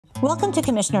Welcome to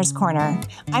Commissioner's Corner.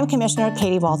 I'm Commissioner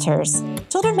Katie Walters.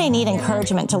 Children may need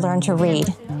encouragement to learn to read,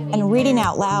 and reading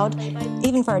out loud,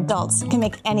 even for adults, can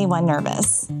make anyone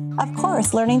nervous. Of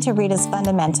course, learning to read is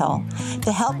fundamental.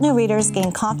 To help new readers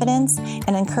gain confidence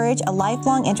and encourage a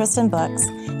lifelong interest in books,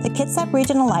 the Kitsap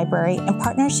Regional Library, in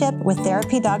partnership with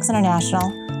Therapy Dogs International,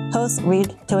 hosts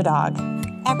Read to a Dog.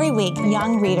 Every week,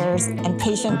 young readers and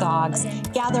patient dogs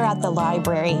gather at the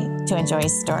library to enjoy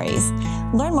stories.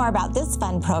 Learn more about this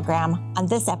fun program on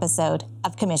this episode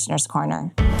of Commissioner's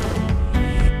Corner.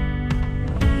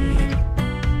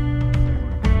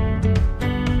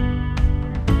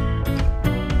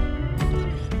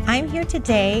 I'm here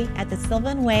today at the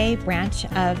Sylvan Way branch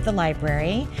of the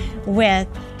library with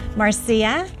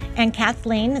Marcia and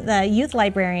Kathleen, the youth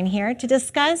librarian here, to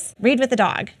discuss Read with a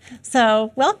Dog.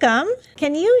 So welcome.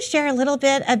 Can you share a little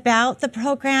bit about the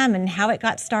program and how it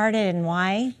got started and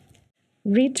why?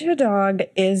 Read to a Dog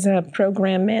is a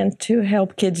program meant to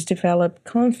help kids develop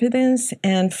confidence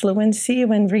and fluency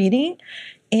when reading.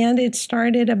 And it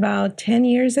started about 10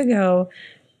 years ago.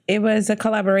 It was a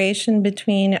collaboration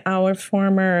between our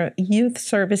former youth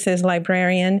services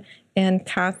librarian and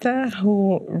Katha,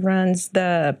 who runs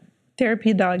the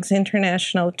Therapy Dogs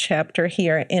International chapter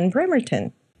here in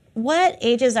Bremerton. What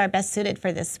ages are best suited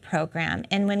for this program?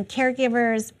 And when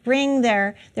caregivers bring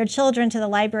their children to the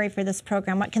library for this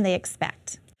program, what can they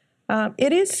expect?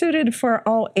 It is suited for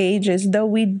all ages, though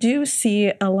we do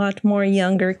see a lot more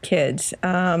younger kids.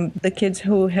 The kids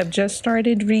who have just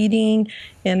started reading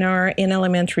and are in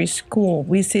elementary school,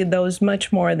 we see those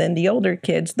much more than the older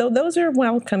kids, though those are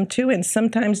welcome too, and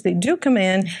sometimes they do come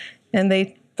in and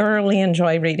they thoroughly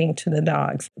enjoy reading to the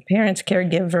dogs. Parents,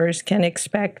 caregivers can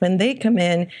expect when they come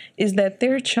in is that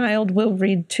their child will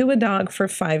read to a dog for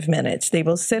 5 minutes. They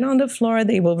will sit on the floor,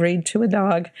 they will read to a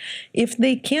dog. If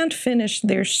they can't finish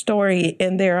their story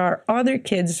and there are other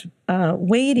kids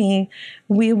waiting,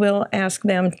 we will ask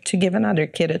them to give another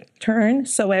kid a turn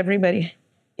so everybody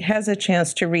has a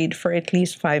chance to read for at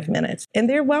least 5 minutes. And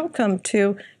they're welcome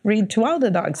to read to all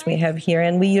the dogs we have here,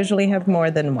 and we usually have more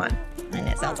than one. And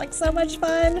it sounds like so much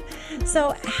fun.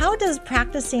 So how does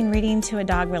practicing reading to a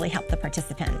dog really help the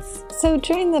participants? So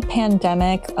during the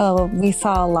pandemic, we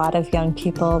saw a lot of young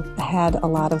people had a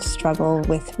lot of struggle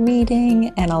with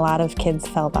reading, and a lot of kids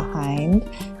fell behind.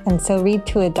 And so Read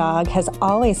to a Dog has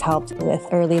always helped with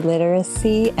early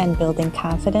literacy and building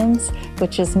confidence,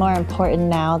 which is more important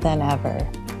now than ever.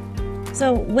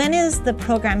 So when is the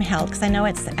program held? Because I know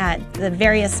it's at the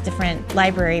various different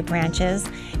library branches,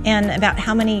 and about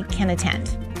how many can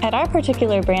attend? At our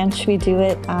particular branch, we do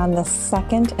it on the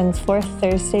second and fourth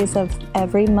Thursdays of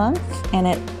every month, and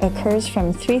it occurs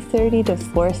from 3:30 to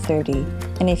 4:30.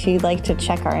 And if you'd like to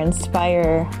check our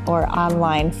Inspire or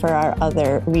online for our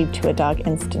other Read to a Dog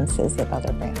instances of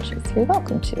other branches, you're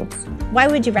welcome to. Why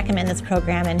would you recommend this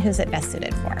program, and who's it best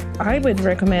suited for? I would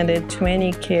recommend it to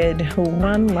any kid who,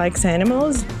 one, likes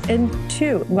animals, and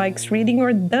two, likes reading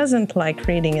or doesn't like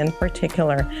reading in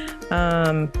particular.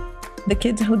 The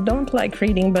kids who don't like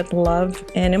reading but love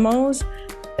animals,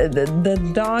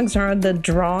 the dogs are the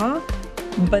draw,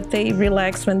 but they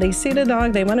relax when they see the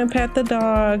dog, they want to pet the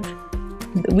dog.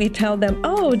 We tell them,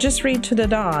 oh, just read to the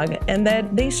dog, and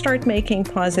that they start making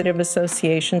positive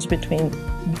associations between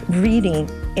reading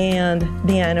and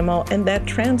the animal, and that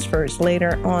transfers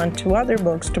later on to other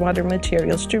books, to other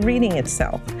materials, to reading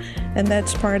itself. And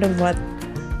that's part of what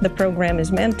the program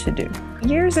is meant to do.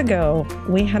 Years ago,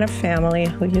 we had a family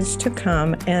who used to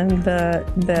come, and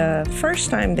the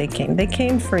first time they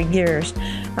came for years,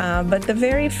 but the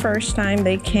very first time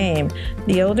they came,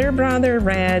 the older brother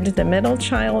read, the middle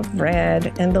child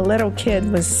read, and the little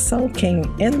kid was sulking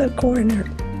in the corner.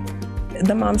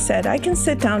 The mom said, I can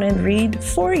sit down and read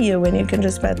for you, and you can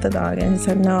just pet the dog. And he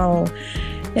said, no.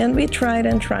 And we tried,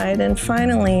 and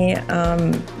finally,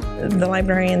 the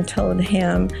librarian told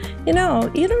him, you know,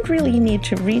 you don't really need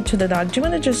to read to the dog. Do you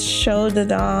want to just show the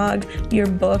dog your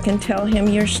book and tell him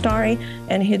your story?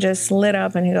 And he just lit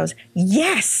up and he goes,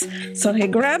 yes! So he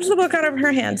grabs the book out of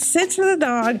her hand, sits with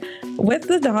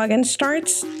the dog and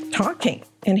starts talking.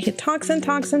 And he talks and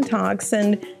talks and talks,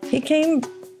 and he came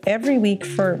every week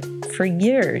for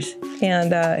years.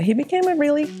 And he became a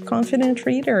really confident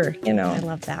reader, you know. I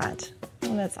love that.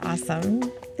 Oh, that's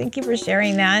awesome. Thank you for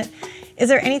sharing that. Is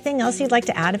there anything else you'd like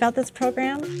to add about this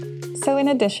program? So in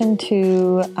addition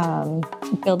to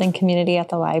building community at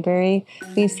the library,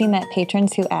 we've seen that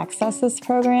patrons who access this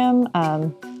program,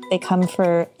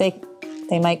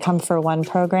 they might come for one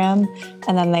program,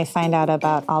 and then they find out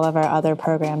about all of our other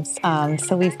programs.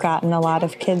 So we've gotten a lot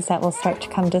of kids that will start to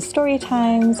come to story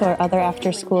times or other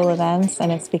after-school events,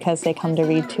 and it's because they come to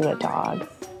Read to a Dog.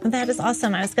 That is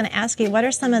awesome. I was going to ask you, what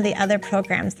are some of the other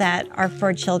programs that are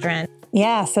for children?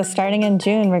 Yeah, so starting in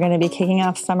June, we're going to be kicking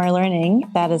off Summer Learning.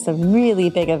 That is a really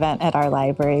big event at our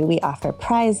library. We offer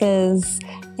prizes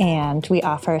and we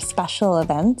offer special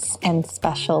events and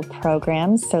special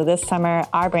programs. So this summer,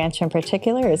 our branch in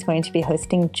particular is going to be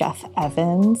hosting Jeff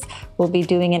Evans. We'll be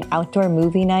doing an outdoor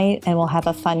movie night and we'll have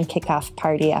a fun kickoff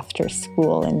party after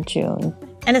school in June.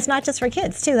 And it's not just for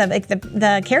kids, too.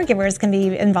 The caregivers can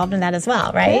be involved in that as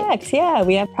well, right? Correct, yeah.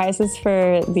 We have prizes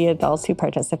for the adults who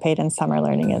participate in Summer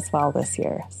Learning as well this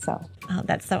year. Oh,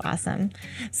 that's so awesome.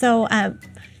 So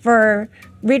for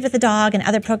Read with the Dog and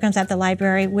other programs at the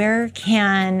library, where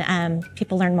can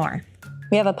people learn more?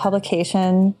 We have a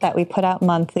publication that we put out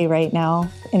monthly right now,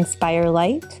 Inspire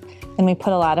Light, and we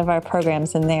put a lot of our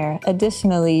programs in there.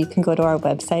 Additionally, you can go to our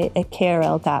website at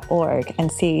krl.org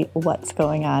and see what's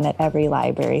going on at every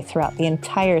library throughout the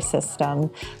entire system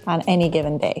on any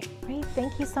given day. Great,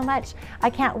 thank you so much. I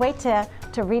can't wait to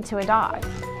read to a dog.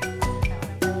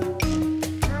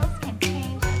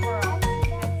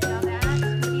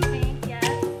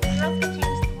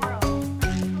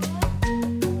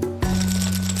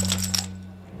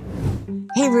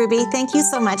 Hey, Ruby, thank you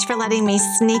so much for letting me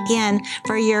sneak in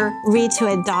for your Read to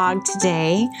a Dog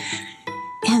today.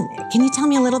 And can you tell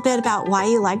me a little bit about why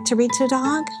you like to read to a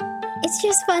dog? It's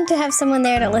just fun to have someone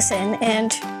there to listen,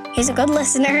 and he's a good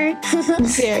listener.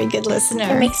 Very good listener.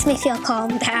 It makes me feel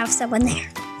calm to have someone there.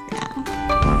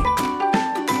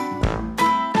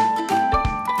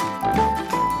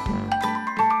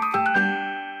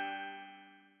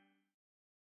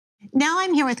 Now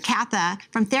I'm here with Katha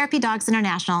from Therapy Dogs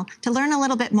International to learn a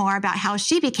little bit more about how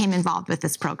she became involved with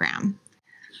this program.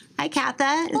 Hi,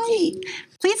 Katha. Hi.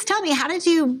 Please tell me, how did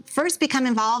you first become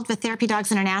involved with Therapy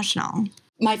Dogs International?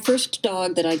 My first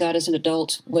dog that I got as an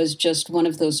adult was just one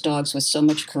of those dogs with so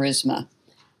much charisma.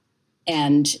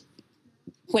 And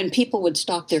when people would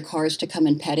stop their cars to come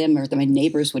and pet him, or my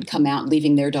neighbors would come out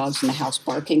leaving their dogs in the house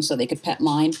barking so they could pet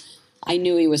mine, I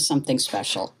knew he was something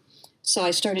special. So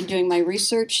I started doing my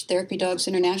research. Therapy Dogs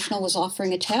International was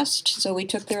offering a test, so we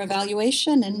took their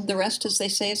evaluation, and the rest, as they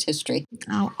say, is history.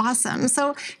 Oh, awesome.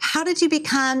 So how did you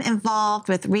become involved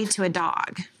with Read to a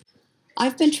Dog?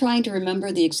 I've been trying to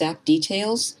remember the exact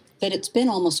details, but it's been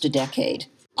almost a decade.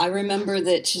 I remember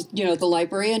that, the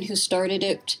librarian who started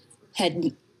it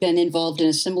had been involved in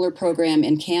a similar program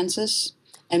in Kansas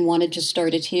and wanted to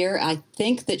start it here. I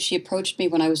think that she approached me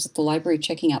when I was at the library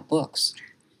checking out books.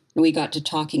 And we got to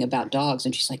talking about dogs,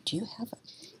 and she's like, do you have a...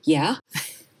 Yeah.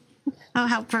 Oh,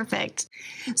 how perfect.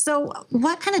 So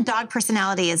what kind of dog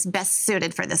personality is best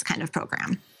suited for this kind of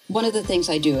program? One of the things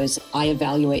I do is I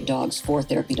evaluate dogs for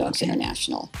Therapy Dogs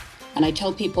International. And I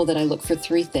tell people that I look for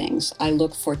three things. I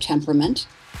look for temperament.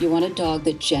 You want a dog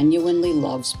that genuinely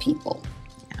loves people.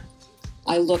 Yeah.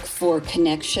 I look for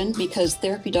connection, because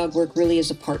therapy dog work really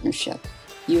is a partnership.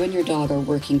 You and your dog are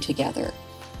working together.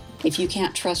 If you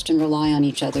can't trust and rely on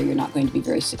each other, you're not going to be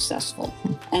very successful.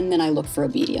 And then I look for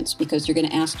obedience, because you're going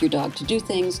to ask your dog to do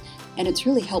things, and it's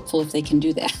really helpful if they can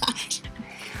do that.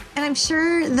 And I'm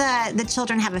sure the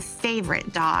children have a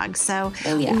favorite dog. So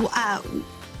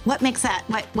what makes that,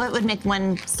 what would make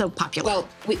one so popular? Well,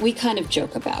 we kind of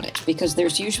joke about it, because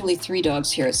there's usually 3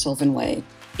 dogs here at Sylvan Way.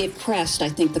 If pressed, I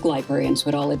think the librarians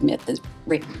would all admit that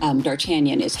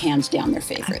D'Artagnan is hands down their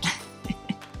favorite.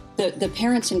 The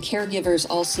parents and caregivers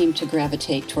all seem to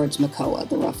gravitate towards Makoa,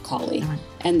 the rough collie,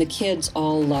 and the kids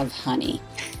all love Honey.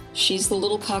 She's the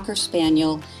little Cocker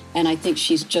Spaniel, and I think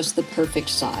she's just the perfect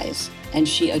size, and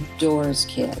she adores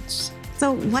kids.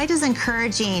 So why does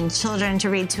encouraging children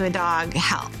to read to a dog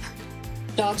help?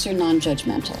 Dogs are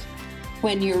non-judgmental.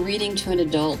 When you're reading to an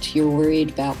adult, you're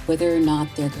worried about whether or not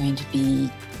they're going to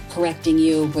be correcting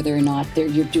you, whether or not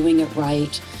you're doing it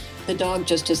right. The dog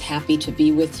just is happy to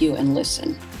be with you and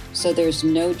listen. So there's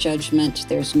no judgment,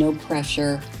 there's no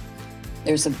pressure.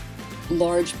 There's a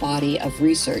large body of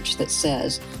research that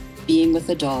says being with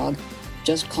a dog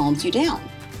just calms you down.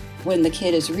 When the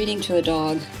kid is reading to a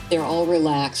dog, they're all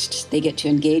relaxed. They get to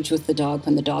engage with the dog.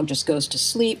 When the dog just goes to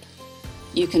sleep,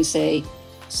 you can say,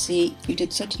 see, you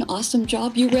did such an awesome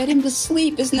job. You read him to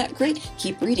sleep. Isn't that great?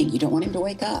 Keep reading. You don't want him to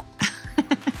wake up.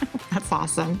 That's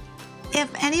awesome. If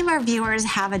any of our viewers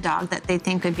have a dog that they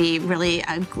think would be really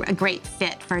a great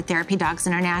fit for Therapy Dogs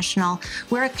International,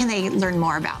 where can they learn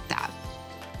more about that?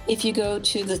 If you go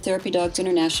to the Therapy Dogs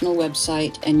International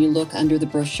website and you look under the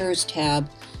brochures tab,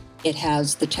 it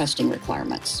has the testing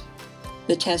requirements.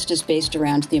 The test is based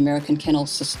around the American Kennel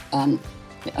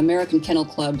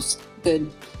Club's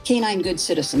Canine Good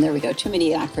Citizen. There we go. Too many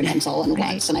acronyms all in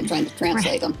once, and I'm trying to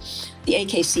translate them. The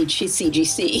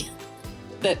AKCGC.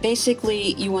 But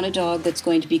basically, you want a dog that's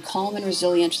going to be calm and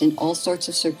resilient in all sorts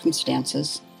of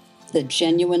circumstances, that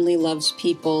genuinely loves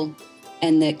people,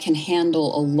 and that can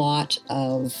handle a lot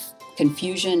of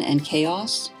confusion and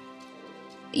chaos.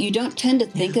 You don't tend to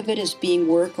think of it as being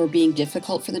work or being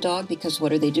difficult for the dog, because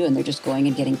what are they doing? They're just going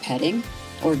and getting petting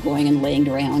or going and laying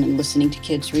around and listening to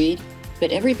kids read.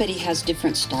 But everybody has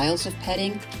different styles of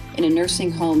petting. In a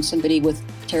nursing home, somebody with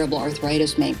terrible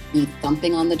arthritis may be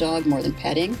thumping on the dog more than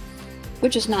petting,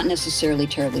 which is not necessarily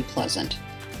terribly pleasant.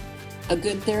 A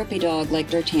good therapy dog like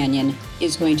D'Artagnan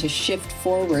is going to shift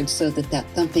forward so that that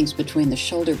thumping's between the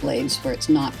shoulder blades, where it's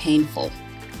not painful,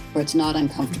 where it's not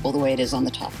uncomfortable the way it is on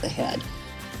the top of the head.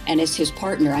 And as his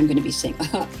partner, I'm going to be saying,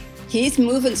 he's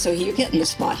moving, so he'll get in the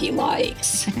spot he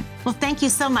likes. Well, thank you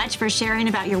so much for sharing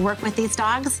about your work with these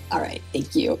dogs. All right,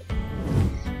 thank you.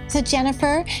 So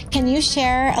Jennifer, can you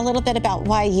share a little bit about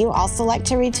why you also like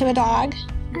to read to a dog?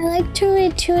 I like to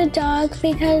read to a dog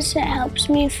because it helps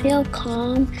me feel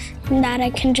calm and that I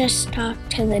can just talk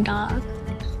to the dog.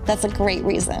 That's a great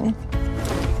reason.